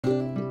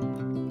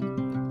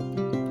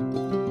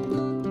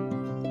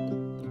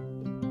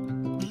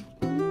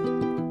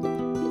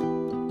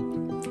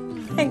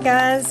Hey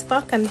guys,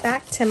 welcome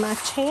back to my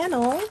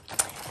channel.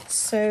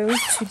 So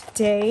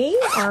today,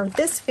 or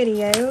this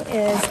video,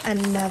 is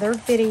another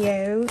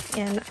video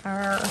in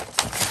our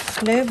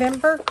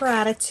November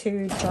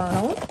gratitude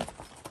journal.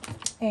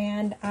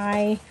 And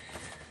I'm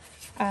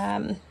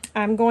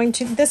going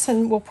to, this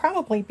one will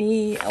probably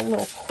be a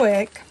little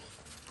quick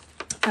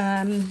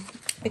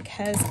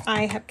because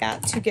I have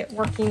got to get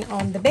working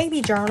on the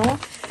baby journal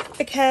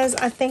because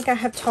I think I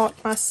have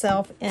talked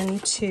myself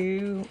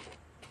into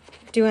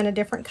doing a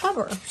different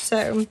cover.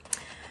 So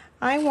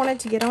I wanted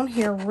to get on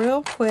here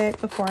real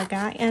quick before I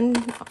got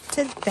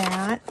into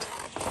that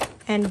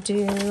and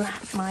do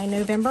my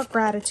November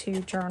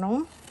gratitude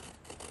journal,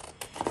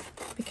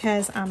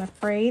 because I'm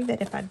afraid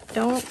that if I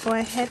don't go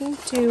ahead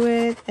and do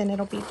it, then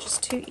it'll be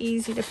just too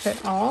easy to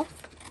put off.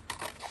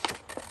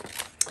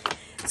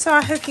 So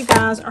I hope you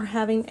guys are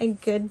having a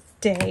good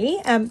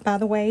day. By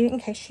the way, in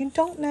case you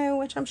don't know,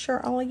 which I'm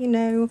sure all of you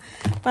know,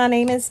 my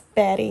name is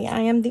Betty. I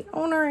am the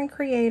owner and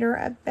creator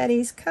of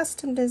Betty's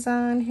Custom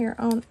Design here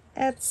on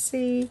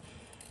Etsy,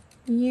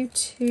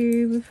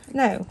 YouTube.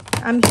 No,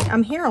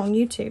 I'm here on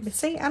YouTube.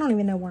 See, I don't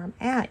even know where I'm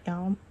at,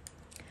 y'all.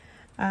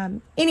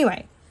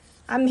 Anyway,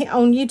 I'm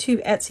on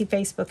YouTube, Etsy,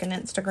 Facebook, and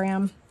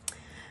Instagram.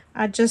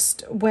 I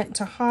just went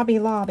to Hobby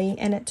Lobby,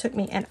 and it took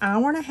me an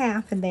hour and a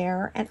half in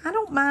there, and I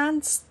don't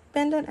mind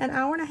spending an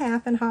hour and a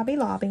half in Hobby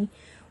Lobby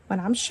when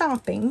I'm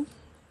shopping.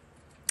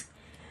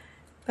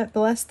 But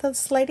bless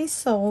this lady's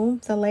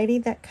soul, the lady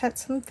that cut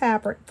some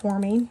fabric for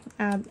me.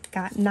 I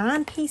got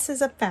 9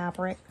 pieces of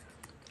fabric,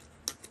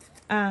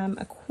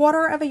 a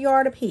quarter of a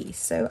yard a piece.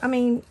 So, I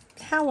mean,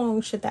 how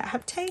long should that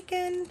have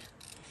taken?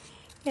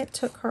 It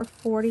took her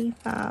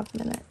 45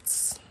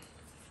 minutes.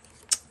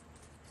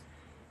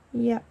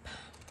 Yep.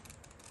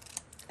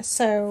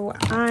 So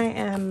I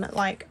am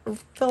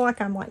feel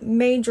like I'm like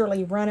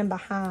majorly running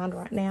behind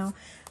right now.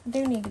 I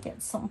do need to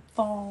get some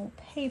fall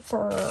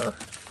paper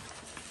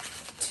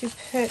to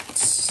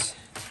put.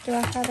 Do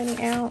I have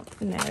any out?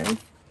 No. Let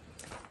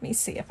me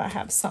see if I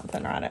have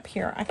something right up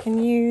here I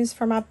can use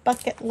for my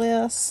bucket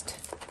list.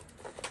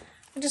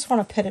 I just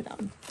want to put it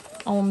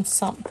on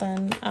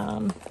something.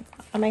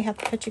 I may have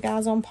to put you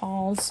guys on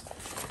pause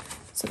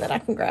so that I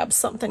can grab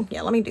something.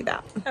 Yeah, let me do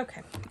that.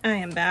 Okay, I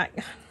am back.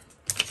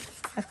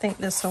 I think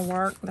this will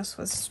work. This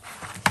was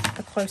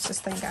the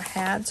closest thing I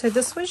had. So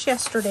this was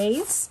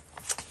yesterday's.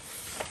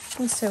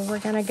 And so we're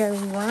going to go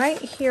right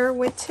here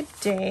with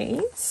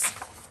today's.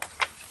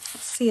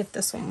 Let's see if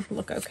this will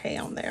look okay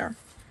on there.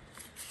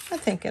 I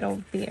think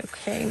it'll be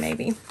okay,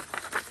 maybe.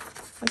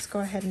 Let's go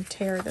ahead and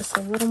tear this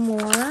a little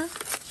more.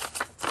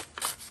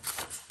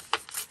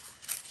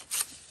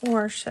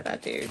 Or should I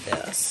do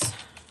this?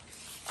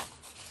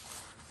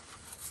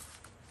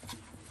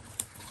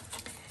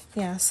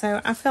 Yeah,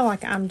 so I feel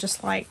like I'm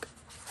just like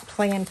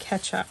playing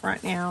catch up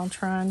right now,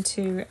 trying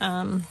to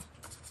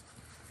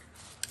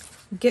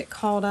get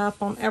caught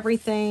up on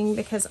everything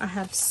because I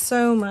have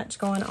so much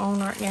going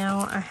on right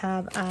now. I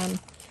have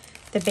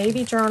the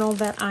baby journal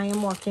that I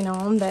am working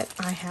on that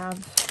I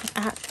have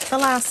at the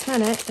last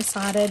minute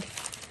decided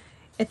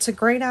it's a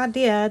great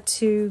idea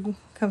to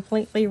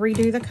completely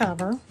redo the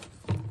cover.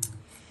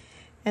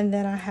 And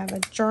then I have a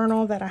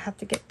journal that I have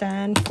to get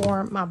done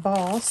for my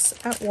boss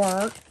at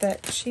work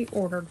that she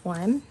ordered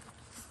one.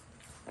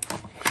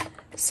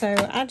 So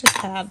I just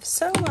have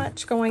so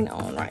much going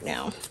on right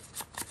now.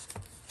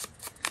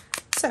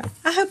 So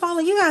I hope all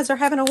of you guys are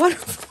having a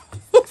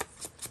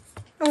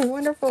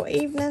wonderful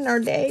evening or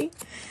day.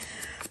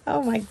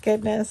 Oh my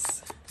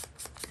goodness.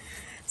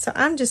 So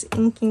I'm just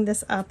inking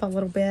this up a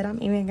little bit.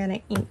 I'm even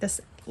going to ink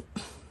this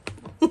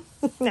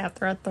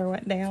after I throw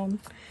it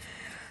down.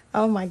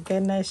 Oh my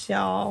goodness,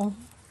 y'all.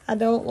 I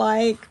don't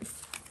like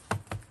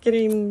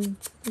getting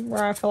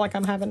where I feel like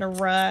I'm having to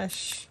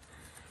rush.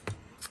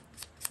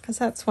 Because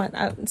that's when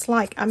it's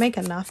like I make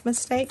enough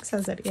mistakes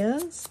as it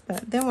is.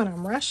 But then when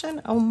I'm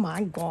rushing, oh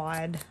my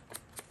God.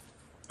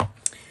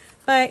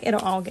 But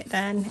it'll all get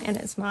done and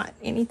it's not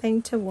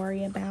anything to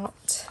worry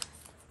about.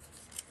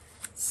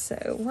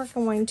 So we're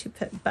going to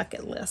put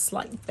bucket lists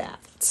like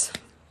that.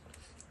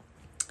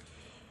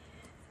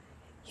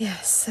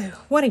 Yes, so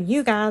what do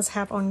you guys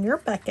have on your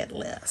bucket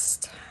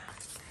list?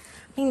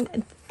 I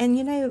mean, and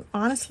you know,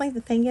 honestly,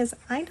 the thing is,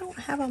 I don't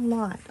have a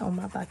lot on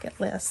my bucket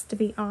list, to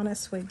be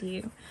honest with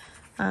you.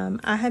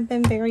 I have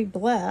been very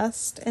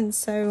blessed, and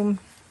so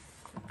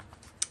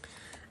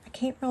I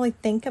can't really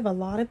think of a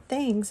lot of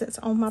things that's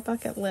on my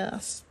bucket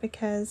list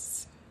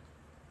because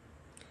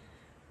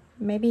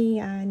maybe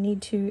I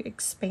need to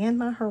expand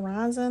my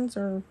horizons,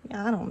 or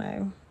I don't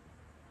know.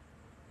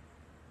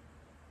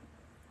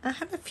 I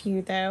have a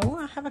few though.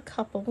 I have a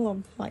couple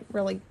of like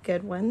really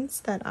good ones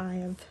that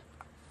I'm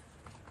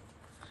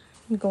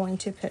going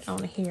to put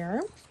on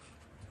here.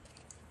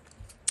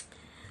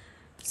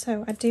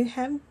 So I do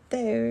have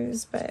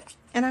those,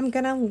 and I'm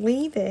going to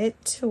leave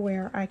it to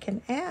where I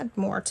can add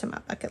more to my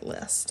bucket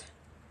list.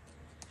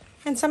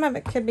 And some of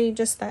it could be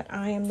just that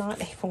I am not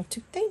able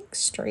to think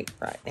straight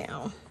right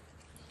now.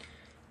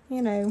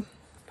 You know,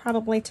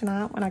 probably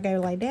tonight when I go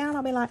lay down,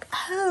 I'll be like,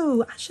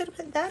 oh, I should have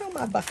put that on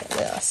my bucket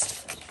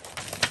list.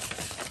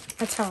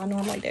 That's how I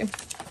normally do.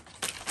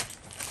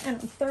 And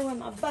I'm throwing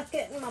my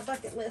bucket and my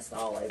bucket list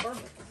all over.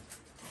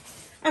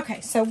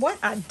 Okay, so what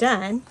I've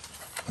done,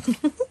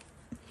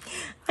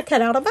 I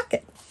cut out a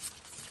bucket.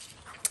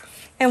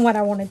 And what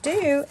I want to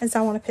do is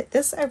I want to put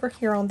this over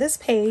here on this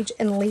page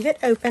and leave it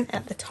open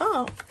at the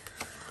top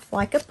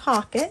like a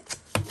pocket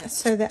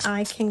so that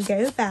I can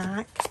go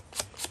back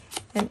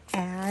and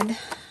add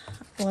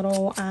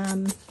little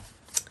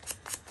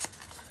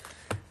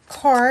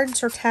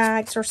cards or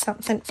tags or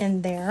something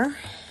in there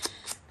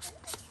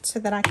so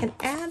that I can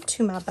add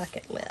to my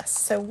bucket list.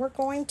 So we're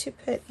going to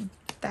put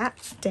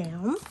that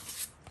down.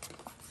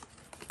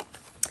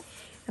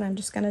 And I'm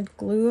just going to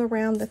glue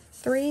around the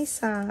 3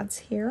 sides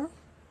here.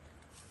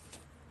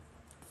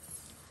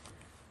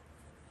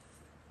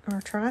 Or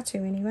try to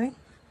anyway.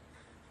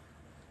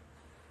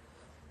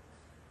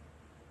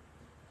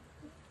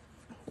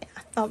 Yeah,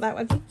 I thought that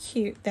would be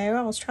cute though.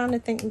 I was trying to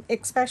think,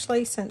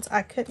 especially since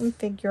I couldn't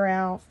figure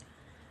out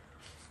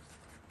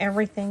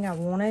everything I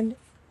wanted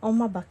on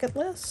my bucket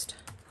list.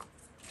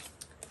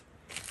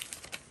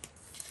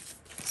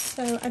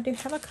 So I do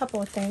have a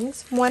couple of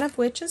things, one of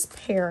which is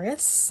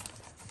Paris.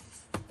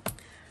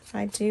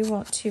 I do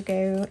want to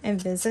go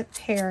and visit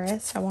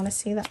Paris. I want to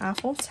see the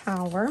Eiffel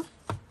Tower.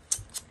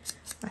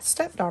 My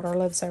stepdaughter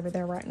lives over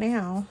there right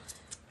now,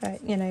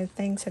 but you know,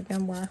 things have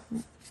been where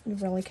you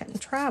really couldn't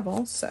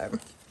travel, so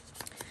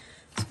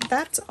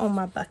that's on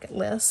my bucket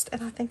list.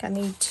 And I think I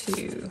need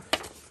to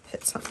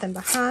put something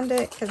behind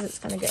it because it's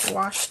going to get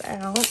washed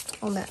out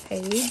on that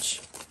page.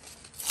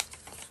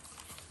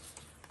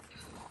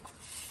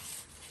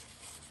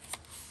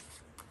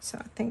 So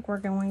I think we're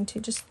going to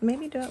just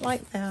maybe do it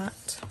like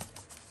that.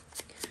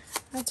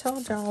 I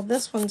told y'all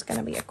this one's going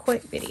to be a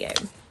quick video.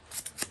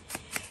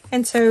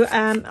 And so,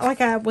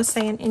 like I was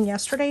saying in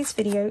yesterday's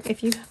video,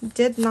 if you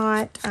did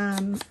not,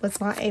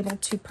 was not able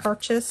to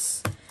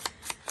purchase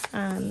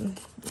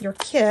your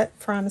kit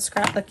from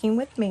Scrapbooking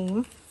with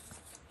Me,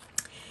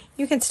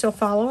 you can still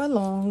follow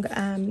along.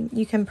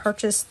 You can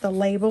purchase the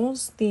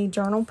labels, the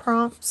journal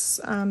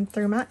prompts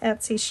through my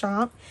Etsy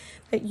shop,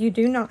 but you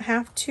do not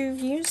have to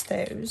use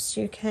those.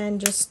 You can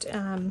just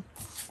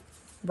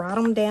write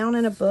them down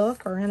in a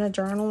book or in a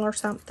journal or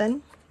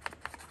something.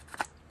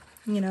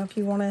 You know, if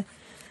you want to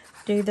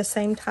do the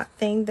same type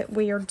thing that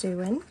we are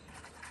doing,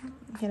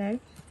 you know.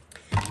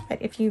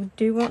 But if you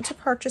do want to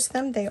purchase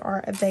them, they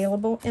are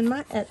available in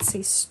my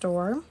Etsy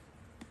store.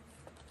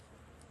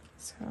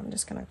 So I'm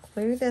just going to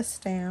glue this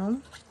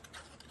down.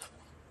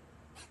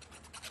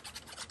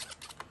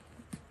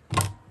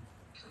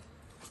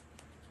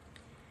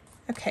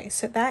 Okay,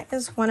 so that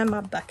is one of my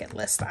bucket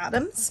list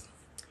items.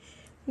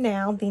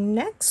 Now the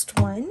next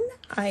one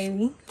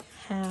I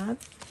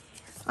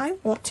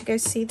want to go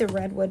see the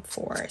redwood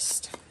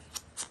forest.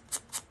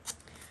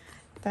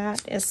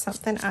 That is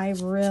something I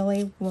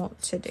really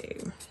want to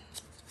do.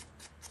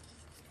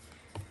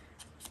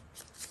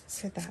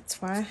 So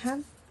that's why I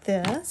have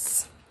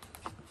this.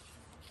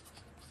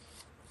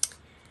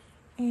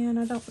 And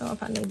I don't know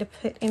if I need to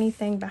put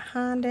anything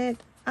behind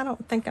it. I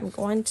don't think I'm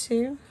going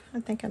to.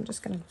 I think I'm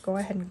just going to go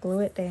ahead and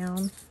glue it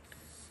down.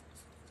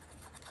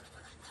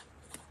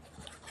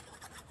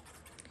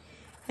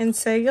 And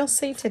so you'll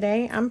see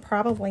today I'm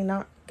probably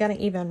not going to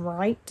even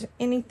write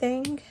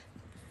anything.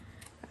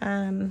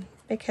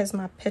 Because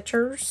my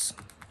pictures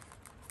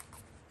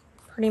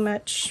pretty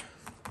much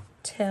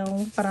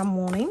tell what I'm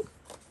wanting.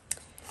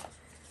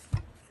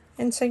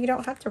 And so you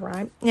don't have to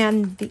write.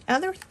 And the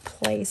other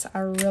place I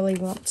really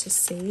want to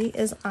see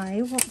is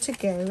I want to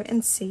go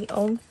and see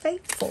Old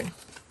Faithful.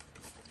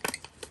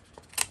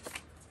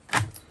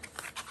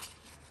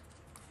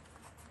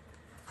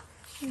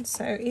 And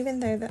so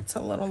even though that's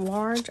a little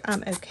large,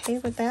 I'm okay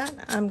with that.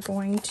 I'm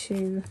going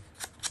to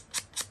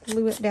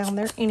glue it down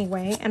there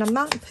anyway, and I'm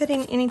not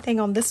putting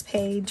anything on this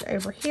page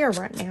over here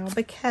right now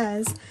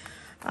because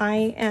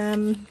I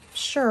am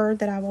sure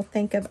that I will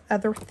think of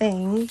other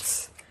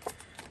things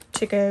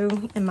to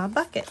go in my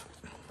bucket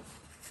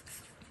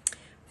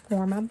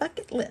for my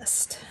bucket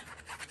list.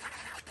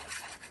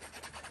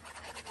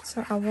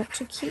 So I want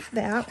to keep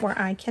that where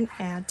I can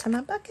add to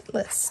my bucket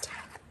list.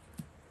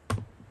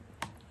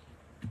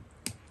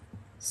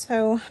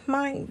 So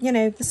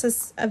this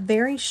is a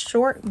very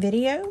short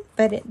video,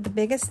 but the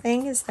biggest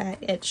thing is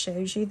that it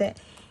shows you that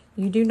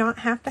you do not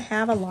have to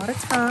have a lot of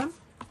time.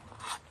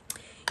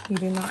 You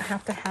do not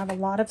have to have a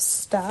lot of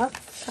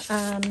stuff.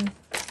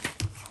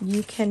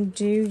 You can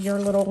do your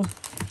little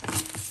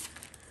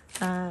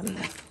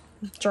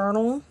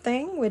journal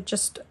thing with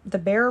just the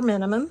bare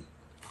minimum.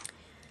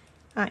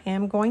 I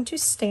am going to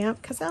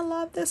stamp because I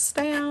love this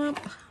stamp.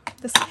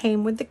 This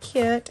came with the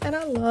kit and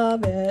I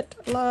love it.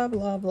 Love,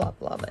 love,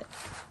 love, love it.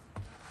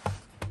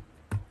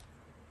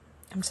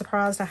 I'm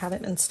surprised I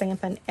haven't been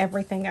stamping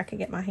everything I could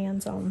get my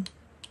hands on.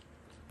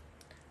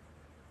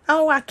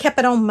 Oh, I kept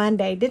it on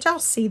Monday. Did y'all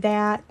see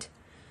that?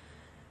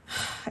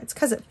 It's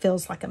because it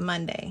feels like a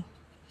Monday.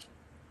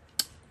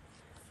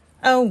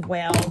 Oh,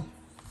 well.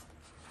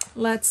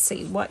 let's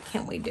see, what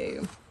can we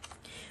do?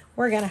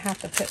 We're going to have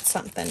to put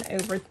something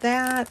over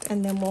that,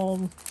 and then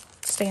we'll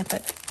stamp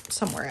it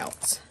somewhere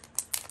else.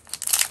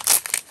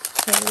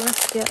 So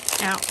let's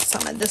get out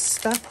some of this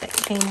stuff that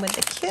came with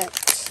the kit.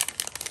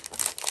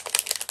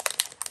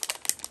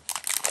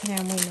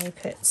 And we may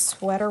put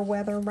sweater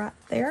weather right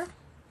there.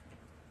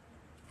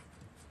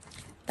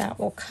 That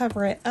will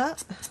cover it up.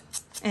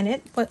 And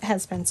it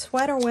has been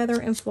sweater weather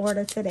in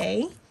Florida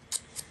today.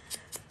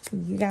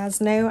 You guys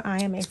know I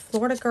am a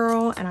Florida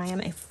girl, and I am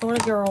a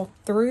Florida girl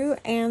through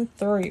and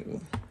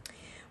through.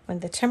 When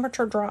the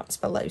temperature drops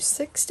below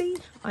 60,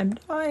 I'm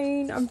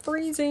dying. I'm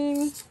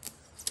freezing.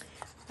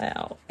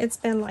 Well, it's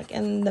been like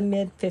in the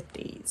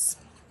mid-50s.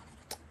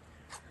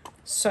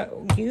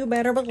 So you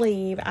better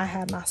believe I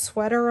have my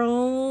sweater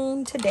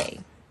on today.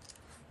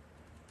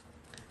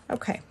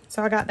 Okay,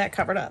 so I got that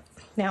covered up.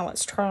 Now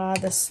let's try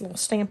this little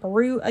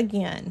stamperoo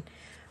again.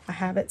 I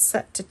have it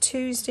set to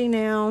Tuesday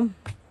now.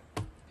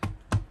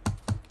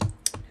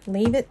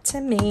 Leave it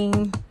to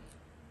me.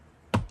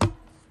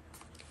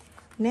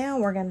 Now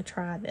we're going to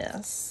try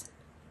this.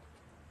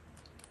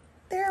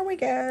 There we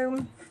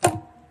go.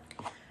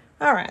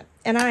 All right,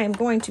 and I am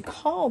going to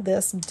call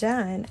this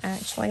done,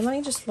 actually. Let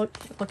me just look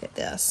at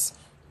this.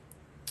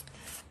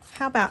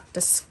 How about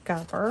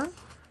Discover?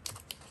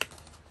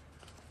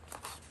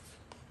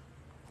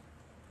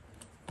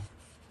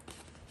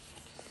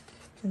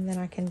 And then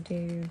I can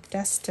do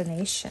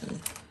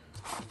Destination.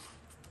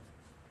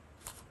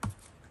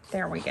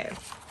 There we go.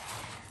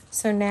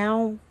 So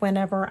now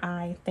whenever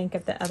I think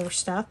of the other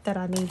stuff that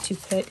I need to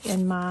put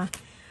in my,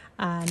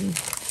 and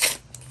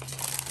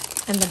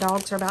the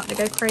dogs are about to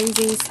go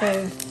crazy,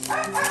 so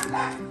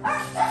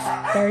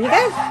there you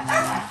go.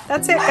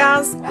 That's it,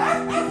 guys.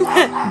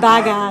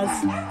 Bye,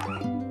 guys.